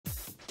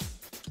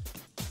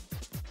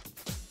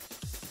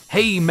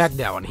Hey,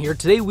 MacDowin here.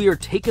 Today we are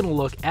taking a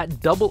look at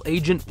Double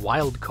Agent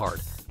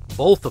Wildcard,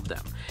 both of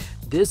them.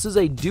 This is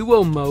a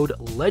duo mode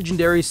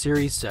legendary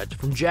series set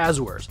from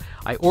Jazwares.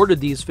 I ordered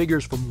these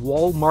figures from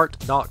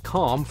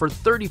walmart.com for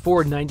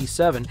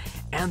 $34.97,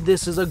 and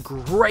this is a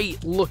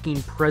great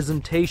looking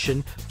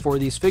presentation for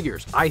these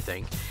figures, I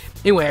think.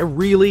 Anyway, I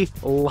really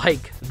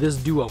like this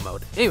duo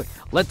mode. Anyway,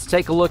 let's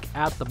take a look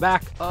at the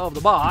back of the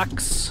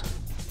box.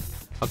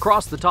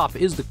 Across the top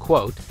is the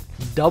quote,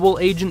 Double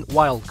Agent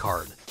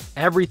Wildcard.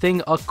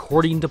 Everything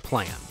according to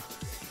plan.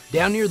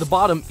 Down near the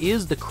bottom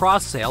is the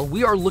cross sale.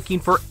 We are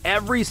looking for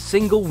every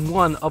single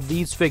one of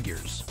these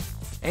figures.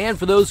 And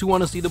for those who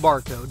want to see the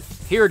barcode,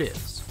 here it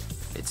is.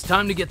 It's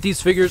time to get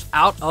these figures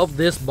out of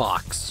this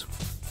box.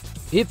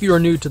 If you're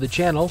new to the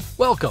channel,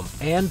 welcome,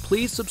 and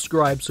please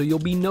subscribe so you'll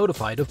be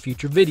notified of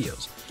future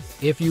videos.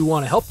 If you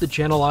want to help the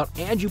channel out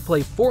and you play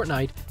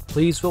Fortnite,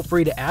 please feel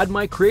free to add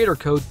my creator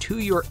code to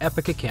your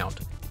Epic account.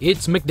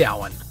 It's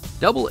MacDowin.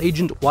 Double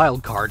Agent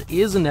Wildcard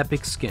is an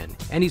epic skin,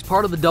 and he's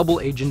part of the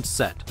Double Agent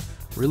set.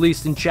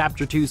 Released in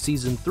Chapter 2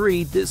 Season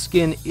 3, this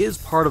skin is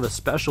part of a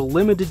special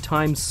limited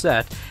time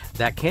set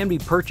that can be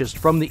purchased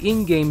from the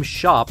in-game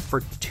shop for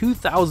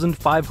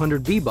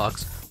 2,500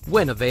 V-Bucks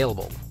when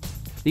available.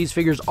 These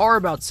figures are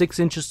about 6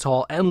 inches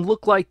tall and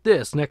look like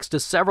this next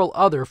to several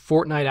other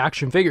Fortnite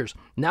action figures.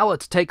 Now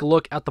let's take a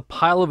look at the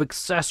pile of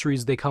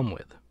accessories they come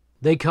with.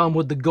 They come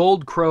with the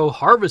Gold Crow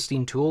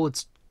harvesting tool.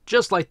 It's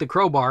just like the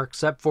crowbar,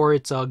 except for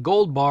it's a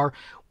gold bar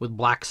with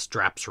black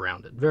straps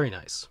around it. Very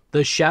nice.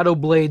 The Shadow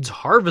Blades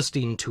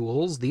harvesting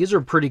tools. These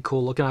are pretty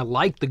cool looking. I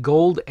like the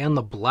gold and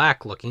the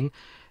black looking.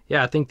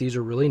 Yeah, I think these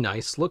are really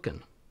nice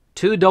looking.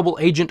 2 Double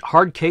Agent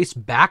hard case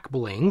back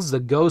blings, the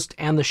Ghost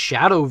and the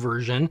Shadow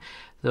version.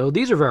 So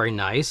these are very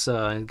nice.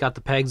 Got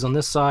the pegs on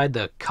this side.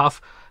 The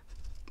cuff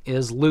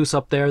is loose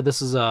up there.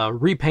 This is a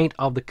repaint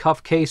of the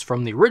cuff case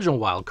from the original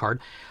Wildcard.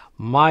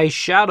 My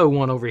Shadow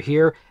one over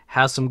here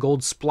has some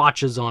gold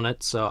splotches on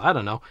it, so I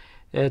don't know.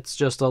 It's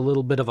just a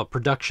little bit of a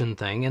production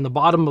thing. And the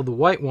bottom of the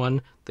white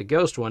one, the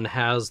Ghost one,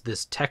 has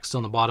this text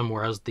on the bottom,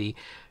 whereas the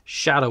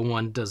Shadow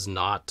one does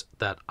not,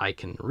 that I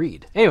can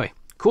read. Anyway,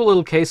 cool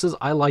little cases.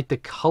 I like the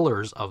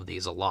colors of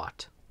these a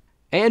lot.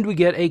 And we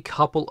get a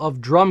couple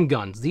of drum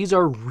guns. These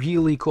are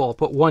really cool. I'll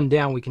put one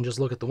down. We can just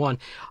look at the one.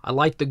 I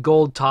like the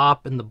gold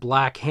top and the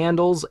black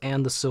handles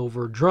and the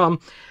silver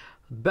drum.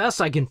 Best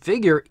I can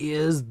figure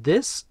is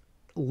this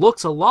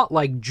looks a lot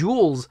like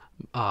Jules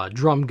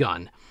Drum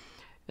Gun.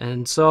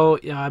 And so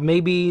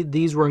maybe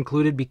these were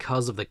included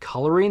because of the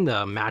coloring.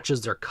 The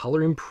matches their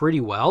coloring pretty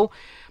well.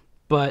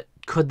 But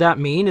could that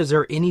mean, is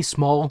there any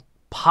small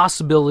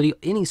possibility,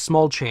 any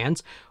small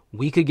chance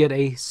we could get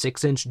a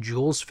 6-inch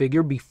Jules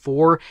figure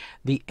before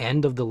the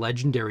end of the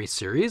Legendary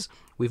series?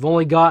 We've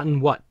only gotten,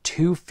 what,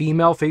 2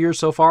 female figures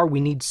so far? We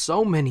need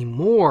so many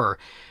more.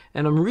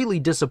 And I'm really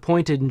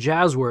disappointed in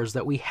Jazwares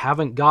that we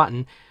haven't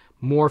gotten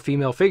more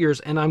female figures,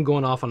 and I'm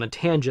going off on a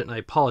tangent, and I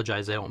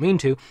apologize, I don't mean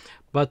to,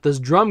 but this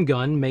drum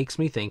gun makes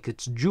me think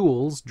it's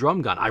Jules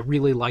Drum Gun. I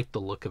really like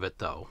the look of it,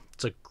 though.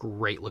 It's a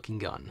great looking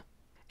gun.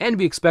 And to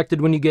be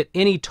expected, when you get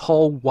any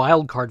tall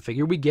Wildcard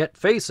figure, we get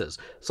faces.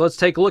 So let's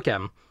take a look at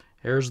them.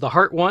 There's the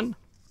heart one,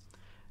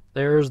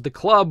 there's the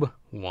club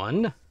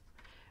one,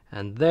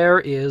 and there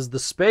is the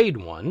spade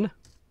one.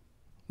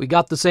 We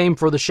got the same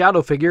for the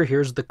Shadow figure.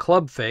 Here's the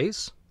club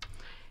face,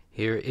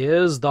 here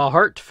is the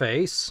heart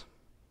face,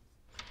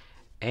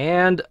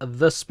 and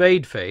the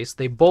spade face.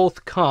 They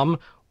both come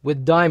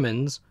with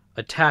diamonds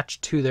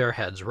attached to their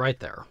heads right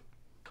there.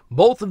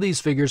 Both of these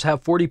figures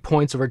have 40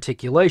 points of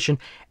articulation,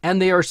 and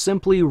they are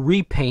simply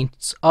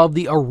repaints of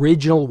the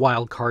original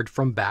Wildcard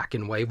from back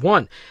in Wave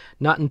 1.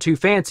 Nothing too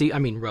fancy. I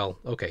mean, well,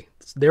 okay,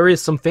 there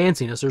is some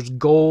fanciness. There's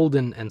gold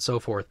and so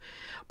forth.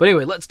 But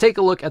anyway, let's take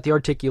a look at the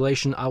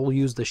articulation. I will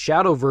use the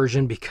Shadow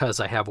version because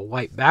I have a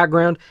white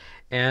background,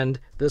 and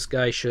this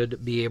guy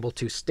should be able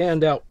to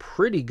stand out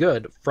pretty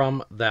good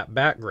from that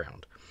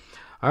background.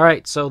 All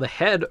right, so the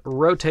head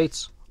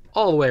rotates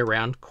all the way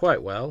around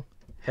quite well.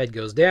 Head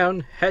goes down,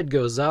 head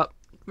goes up,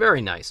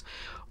 very nice.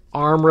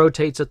 Arm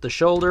rotates at the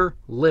shoulder,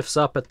 lifts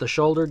up at the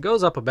shoulder,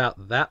 goes up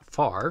about that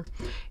far.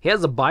 He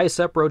has a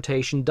bicep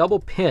rotation, double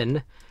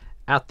pin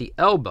at the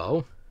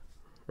elbow,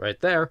 right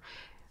there.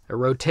 A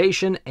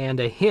rotation and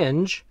a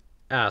hinge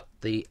at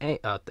the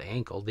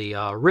ankle,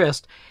 the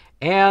wrist,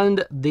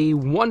 and the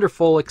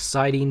wonderful,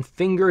 exciting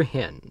finger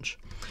hinge.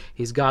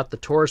 He's got the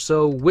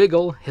torso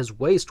wiggle. His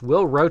waist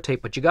will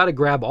rotate, but you got to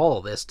grab all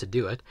of this to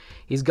do it.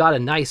 He's got a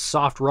nice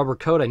soft rubber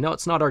coat. I know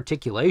it's not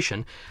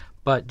articulation,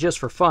 but just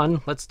for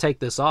fun, let's take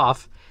this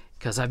off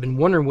because I've been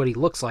wondering what he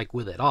looks like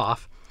with it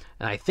off.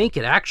 And I think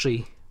it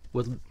actually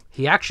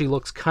he actually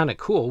looks kind of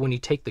cool when you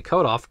take the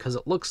coat off because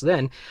it looks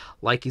then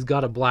like he's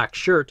got a black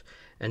shirt.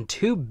 And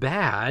too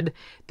bad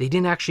they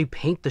didn't actually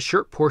paint the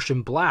shirt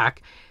portion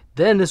black.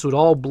 Then this would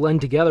all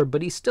blend together,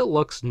 but he still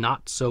looks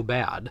not so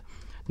bad.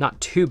 Not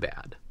too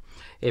bad.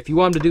 If you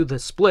want him to do the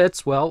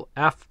splits, well,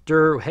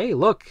 after, hey,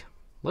 look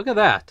at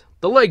that.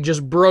 The leg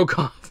just broke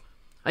off,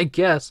 I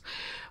guess.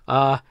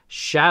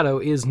 Shadow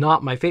is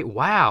not my favorite.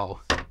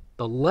 Wow,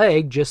 the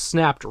leg just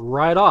snapped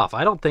right off.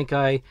 I don't think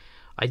I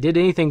did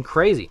anything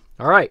crazy.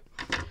 All right,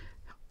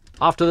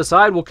 off to the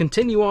side, we'll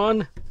continue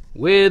on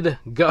with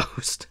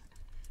Ghost.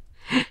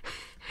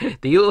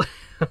 The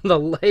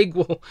leg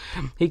will,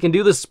 he can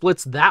do the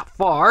splits that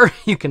far.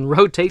 You can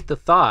rotate the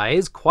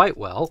thighs quite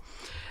well.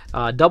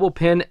 Double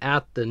pin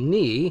at the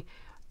knee.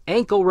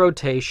 Ankle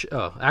rotation,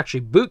 oh, actually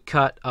boot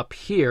cut up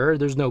here.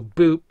 There's no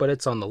boot, but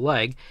it's on the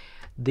leg.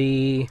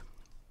 The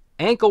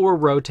ankle will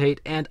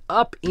rotate, and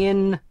up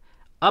in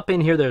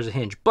here there's a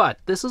hinge. But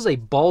this is a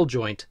ball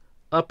joint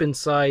up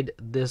inside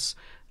this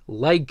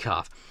leg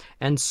cuff.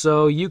 And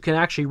so you can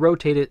actually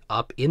rotate it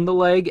up in the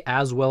leg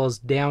as well as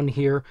down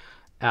here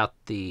at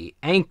the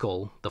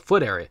ankle, the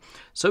foot area.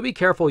 So be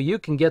careful, you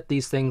can get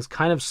these things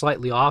kind of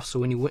slightly off. So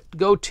when you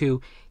go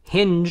to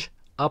hinge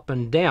up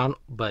and down,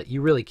 but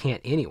you really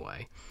can't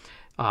anyway.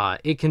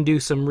 It can do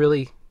some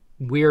really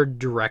weird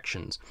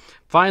directions.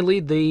 Finally,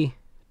 the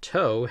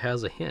toe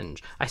has a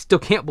hinge. I still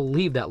can't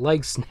believe that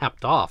leg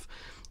snapped off.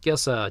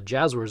 Guess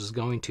Jazwares is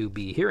going to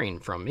be hearing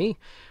from me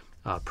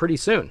pretty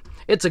soon.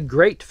 It's a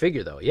great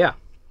figure though, yeah.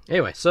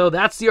 Anyway, so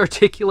that's the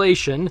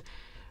articulation,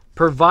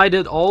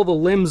 provided all the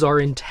limbs are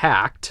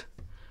intact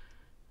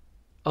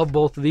of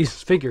both of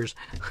these figures.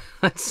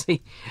 Let's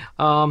see.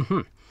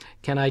 Can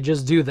I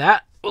just do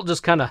that? We'll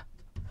just kind of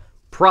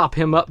prop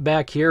him up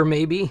back here,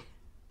 maybe.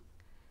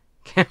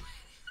 Can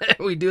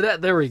we do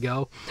that? There we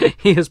go.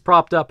 He is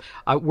propped up.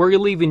 We're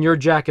leaving your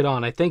jacket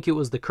on. I think it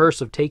was the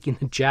curse of taking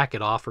the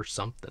jacket off or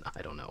something.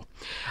 I don't know.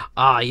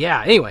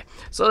 Yeah, anyway.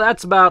 So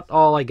that's about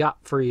all I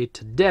got for you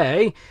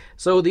today.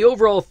 So the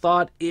overall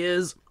thought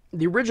is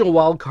the original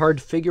Wildcard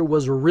figure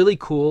was a really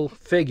cool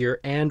figure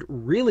and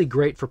really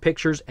great for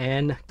pictures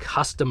and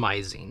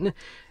customizing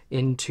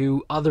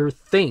into other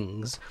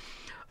things.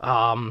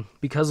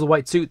 Because of the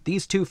white suit,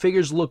 these two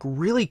figures look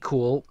really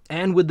cool,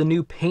 and with the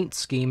new paint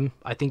scheme,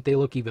 I think they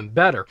look even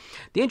better.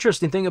 The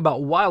interesting thing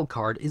about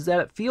Wildcard is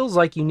that it feels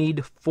like you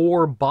need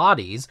 4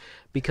 bodies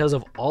because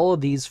of all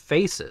of these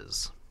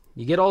faces.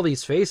 You get all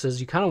these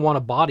faces, you kind of want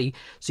a body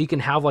so you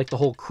can have like the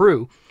whole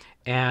crew,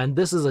 and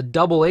this is a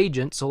double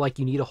agent, so like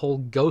you need a whole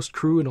ghost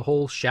crew and a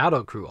whole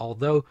shadow crew,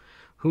 although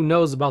who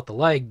knows about the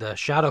leg, the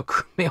shadow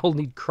crew may all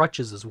need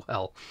crutches as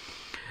well.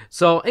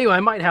 So anyway,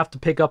 I might have to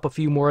pick up a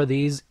few more of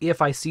these if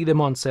I see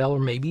them on sale or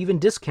maybe even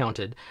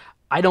discounted.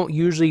 I don't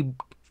usually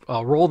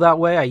roll that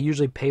way. I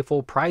usually pay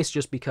full price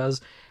just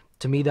because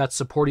to me that's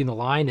supporting the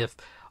line. If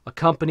a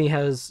company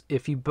has,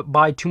 if you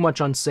buy too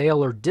much on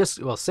sale or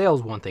well, sale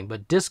is one thing,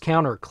 but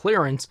discount or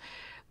clearance,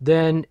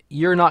 then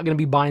you're not going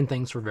to be buying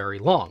things for very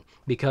long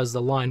because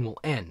the line will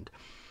end.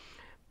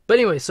 But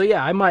anyway, so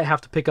yeah, I might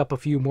have to pick up a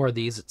few more of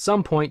these at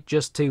some point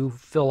just to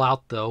fill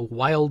out the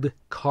wild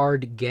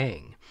card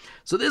gang.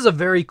 So this is a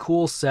very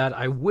cool set.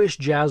 I wish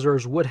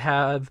Jazwares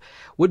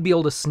would be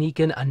able to sneak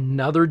in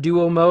another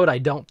duo mode. I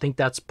don't think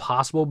that's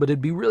possible, but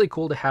it'd be really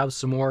cool to have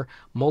some more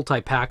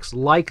multi-packs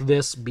like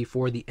this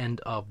before the end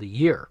of the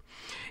year.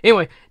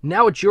 Anyway,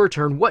 now it's your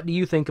turn. What do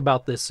you think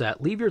about this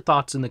set? Leave your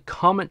thoughts in the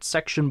comment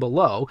section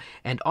below,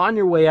 and on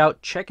your way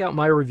out, check out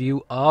my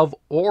review of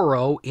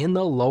Oro in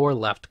the lower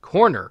left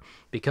corner,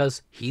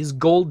 because he's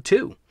gold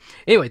too.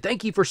 Anyway,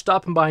 thank you for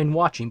stopping by and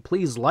watching.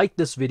 Please like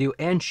this video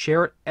and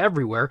share it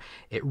everywhere.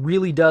 It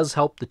really does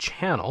help the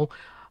channel.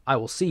 I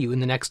will see you in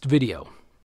the next video.